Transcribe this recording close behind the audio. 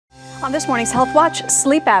On this morning's Health Watch,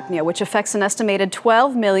 sleep apnea, which affects an estimated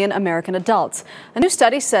 12 million American adults. A new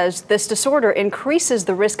study says this disorder increases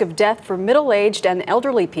the risk of death for middle-aged and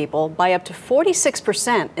elderly people by up to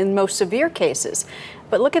 46% in most severe cases.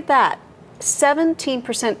 But look at that.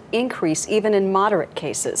 17% increase even in moderate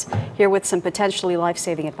cases. Here with some potentially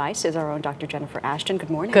life-saving advice is our own Dr. Jennifer Ashton. Good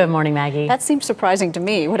morning. Good morning, Maggie. That seems surprising to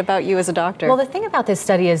me. What about you as a doctor? Well, the thing about this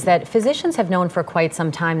study is that physicians have known for quite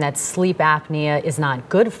some time that sleep apnea is not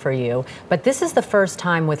good for you, but this is the first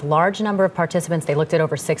time with large number of participants, they looked at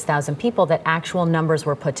over 6,000 people, that actual numbers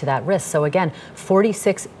were put to that risk. So again,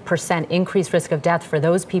 46% increased risk of death for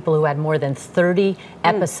those people who had more than 30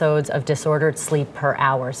 episodes of disordered sleep per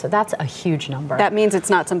hour. So that's a huge number. That means it's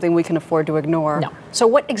not something we can afford to ignore. No. So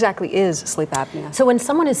what exactly is sleep apnea? So when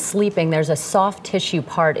someone is sleeping, there's a soft tissue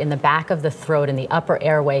part in the back of the throat in the upper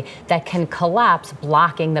airway that can collapse,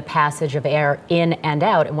 blocking the passage of air in and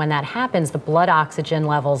out. And when that happens, the blood oxygen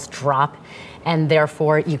levels drop, and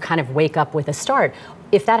therefore you kind of wake up with a start.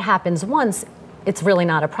 If that happens once, it's really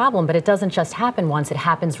not a problem, but it doesn't just happen once, it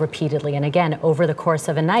happens repeatedly. And again, over the course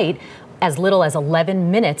of a night, as little as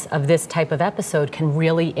 11 minutes of this type of episode can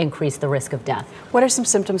really increase the risk of death. What are some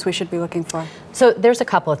symptoms we should be looking for? So there's a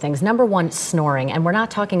couple of things. Number one, snoring. And we're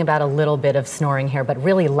not talking about a little bit of snoring here, but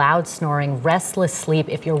really loud snoring, restless sleep,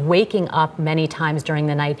 if you're waking up many times during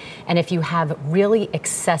the night, and if you have really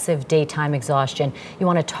excessive daytime exhaustion, you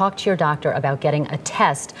want to talk to your doctor about getting a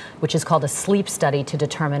test, which is called a sleep study, to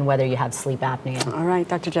determine whether you have sleep apnea. All right,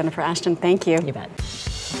 Dr. Jennifer Ashton, thank you. You bet.